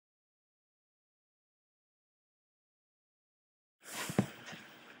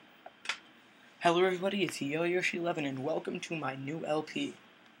Hello everybody, it's Yoshi11 and welcome to my new LP.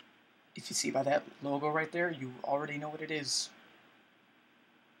 If you see by that logo right there, you already know what it is.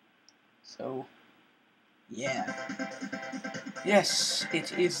 So, yeah. Yes,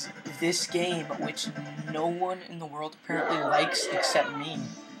 it is this game, which no one in the world apparently likes except me.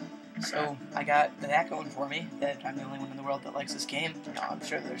 So, I got that going for me, that I'm the only one in the world that likes this game. No, I'm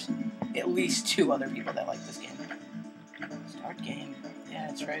sure there's at least 2 other people that like this game. Start game. Yeah,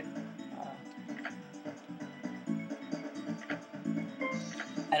 that's right.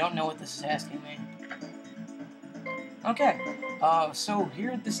 I don't know what this is asking me. Okay, so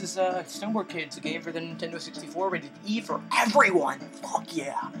here, this is Snowboard Kids, a game for the Nintendo 64, rated E for everyone! Fuck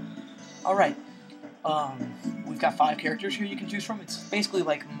yeah! Alright, we've got 5 characters here you can choose from. It's basically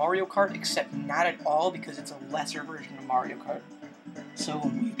like Mario Kart, except not at all, because it's a lesser version of Mario Kart. So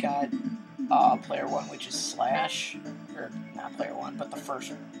we've got, player 1, which is Slash, or not player 1, but the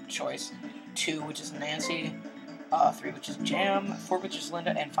first choice. 2, which is Nancy. 3, which is Jam, 4, which is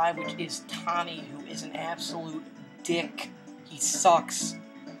Linda, and 5, which is Tommy, who is an absolute dick. He sucks.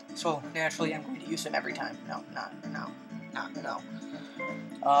 So, naturally, I'm going to use him every time. No.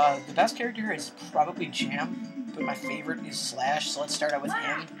 The best character is probably Jam, but my favorite is Slash, so let's start out with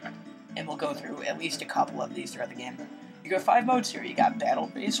him, and we'll go through at least a couple of these throughout the game. You got 5 modes here. You got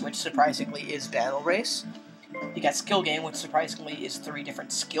Battle Race, which surprisingly is Battle Race. You got Skill Game, which surprisingly is 3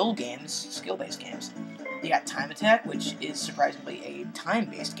 different skill-based games. You got Time Attack, which is surprisingly a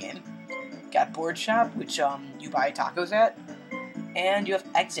time-based game. You got Board Shop, which you buy tacos at. And you have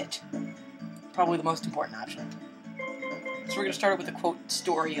Exit, probably the most important option. So we're going to start with the quote,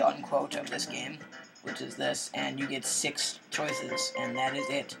 story, unquote, of this game, which is this, and you get 6 choices, and that is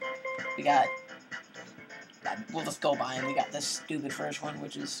it. We got, we'll just go by, and we got this stupid first one,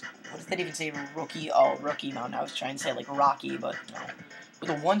 which is, what does that even say, Rookie? Oh, Rookie Mountain. I was trying to say, like, Rocky, but no. With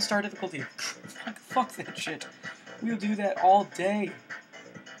a 1-star difficulty. Fuck that shit. We'll do that all day.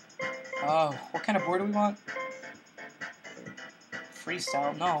 Oh, what kind of board do we want?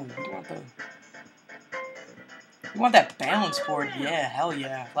 Freestyle? No, we want that balance board. Yeah, hell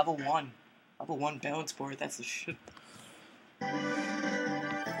yeah. Level 1. Level 1 balance board, that's the shit.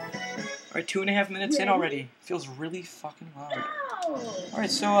 Alright, 2.5 minutes in already. Feels really fucking loud.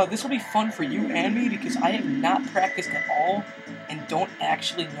 Alright, so this will be fun for you and me because I have not practiced at all and don't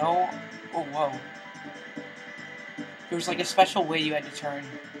actually know. Oh, whoa. There's like a special way you had to turn.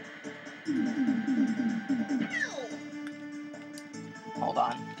 Hold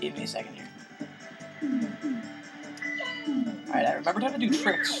on, give me a second here. Alright, I remembered how to do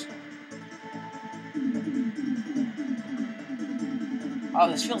tricks. Oh,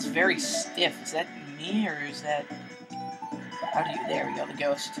 this feels very stiff. Is that me, or is that... How do you... There we go, the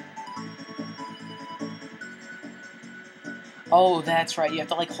ghost. Oh, that's right. You have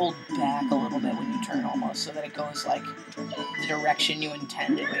to, like, hold back a little bit when you turn, almost, so that it goes, like, the direction you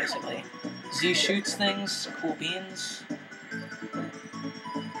intended, basically. Z shoots things. Cool beans.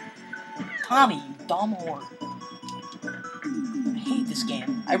 Tommy, you dumb whore. I hate this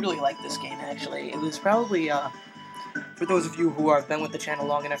game. I really like this game, actually. It was probably, for those of you who have been with the channel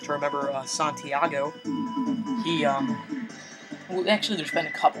long enough to remember Santiago, he, well, actually, there's been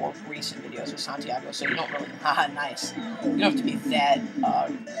a couple of recent videos with Santiago, so you don't really, haha, nice. You don't have to be that,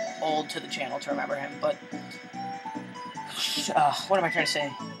 old to the channel to remember him, but, what am I trying to say?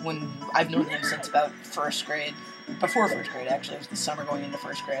 When I've known him since about 1st grade, before 1st grade, actually, it was the summer going into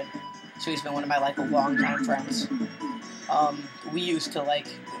 1st grade, so he's been one of my, like, long-time friends. We used to, like,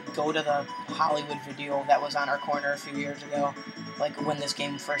 go to the Hollywood video that was on our corner a few years ago, like, when this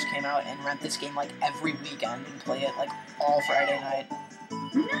game first came out, and rent this game, like, every weekend and play it, like, all Friday night.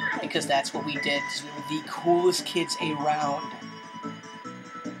 Because that's what we did, because we were the coolest kids around.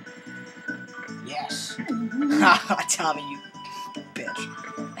 Yes. Haha, Tommy, you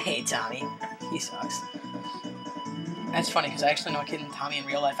bitch. I hate Tommy. He sucks. That's funny, because I actually know a kid named Tommy in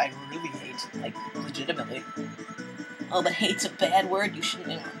real life I really hate, like, legitimately. Oh, but hate's a bad word, you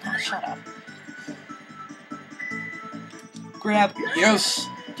shouldn't, shut up. Grab, yes!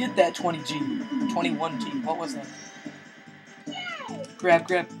 Get that 20G, 21G, what was that? Grab.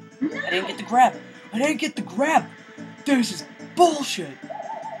 I didn't get the grab! This is bullshit!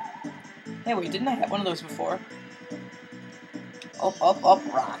 Hey, wait, didn't I have one of those before? Up,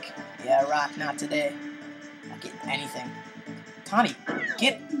 rock. Yeah, rock, not today. Not getting anything. Tommy,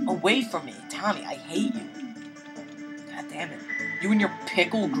 get away from me. Tommy, I hate you. God damn it. You and your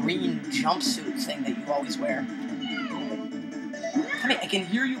pickle green jumpsuit thing that you always wear. Tommy, I can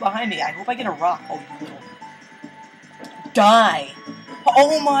hear you behind me. I hope I get a rock. Oh, you little... Die!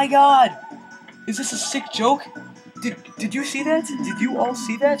 Oh my god! Is this a sick joke? Did you see that? Did you all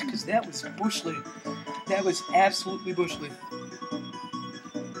see that? Because that was bushly. That was absolutely bushly.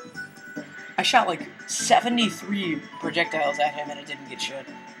 I shot like 73 projectiles at him and it didn't get shit.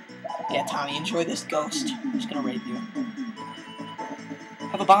 Yeah, Tommy, enjoy this ghost. I'm just gonna rape you.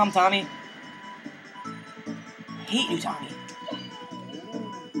 Have a bomb, Tommy. Hate you, Tommy.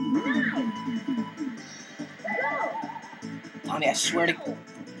 Tommy, I swear to...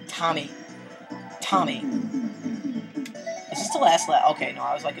 Tommy. Is this the last lap? Okay, no,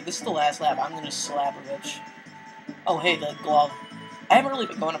 I was like, if this is the last lap, I'm gonna slap a bitch. Oh, hey, the glove. I haven't really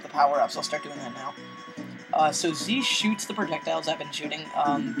been going up the power-ups, so I'll start doing that now. So Z shoots the projectiles I've been shooting.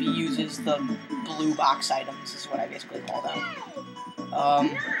 B uses the blue box items, is what I basically call them.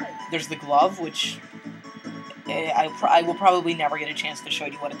 There's the glove, which I will probably never get a chance to show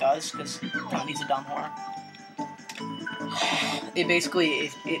you what it does, because Tommy's a dumb whore. It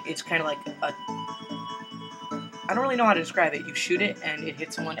basically, it's kind of like a... I don't really know how to describe it. You shoot it, and it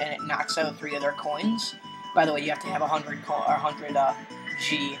hits someone, and it knocks out 3 of their coins. By the way, you have to have 100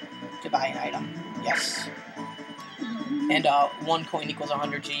 G to buy an item. Yes. And 1 coin equals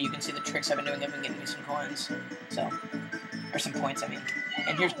 100 G. You can see the tricks I've been doing. I've been getting me some coins. So, or some points, I mean.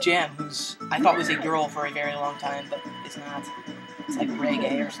 And here's Jam, who's I thought was a girl for a very long time, but it's not. It's like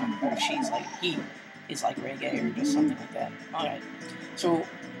reggae or something. Or he is like reggae or just something like that. Alright. So,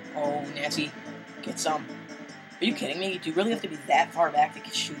 oh, Nancy, get some. Are you kidding me? Do you really have to be that far back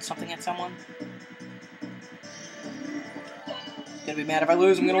to shoot something at someone? Gonna be mad if I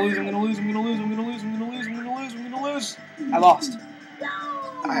lose. I'm gonna lose. I lost.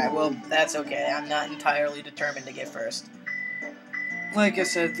 Alright, well, that's okay. I'm not entirely determined to get first. Like I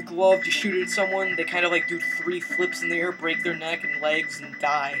said, the glove, you shoot it at someone, they kind of like do 3 flips in the air, break their neck and legs, and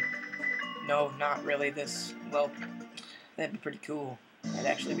die. No, not really. This, well, that'd be pretty cool. That'd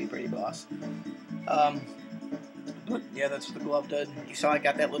actually be pretty boss. But yeah, that's what the glove did. You saw I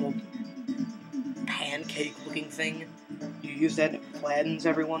got that little pancake-looking thing. You use that and it flattens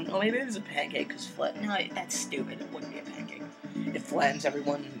everyone. Oh, maybe it is a pancake, because no, that's stupid. It wouldn't be a pancake. It flattens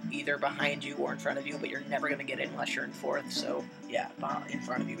everyone either behind you or in front of you, but you're never going to get it unless you're in 4th, so yeah, in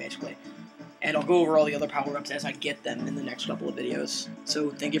front of you, basically. And I'll go over all the other power-ups as I get them in the next couple of videos. So,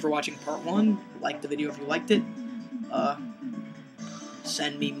 thank you for watching part 1. Like the video if you liked it.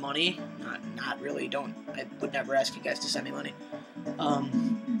 Send me money. Not really, I would never ask you guys to send me money.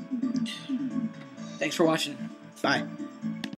 Thanks for watching. Bye.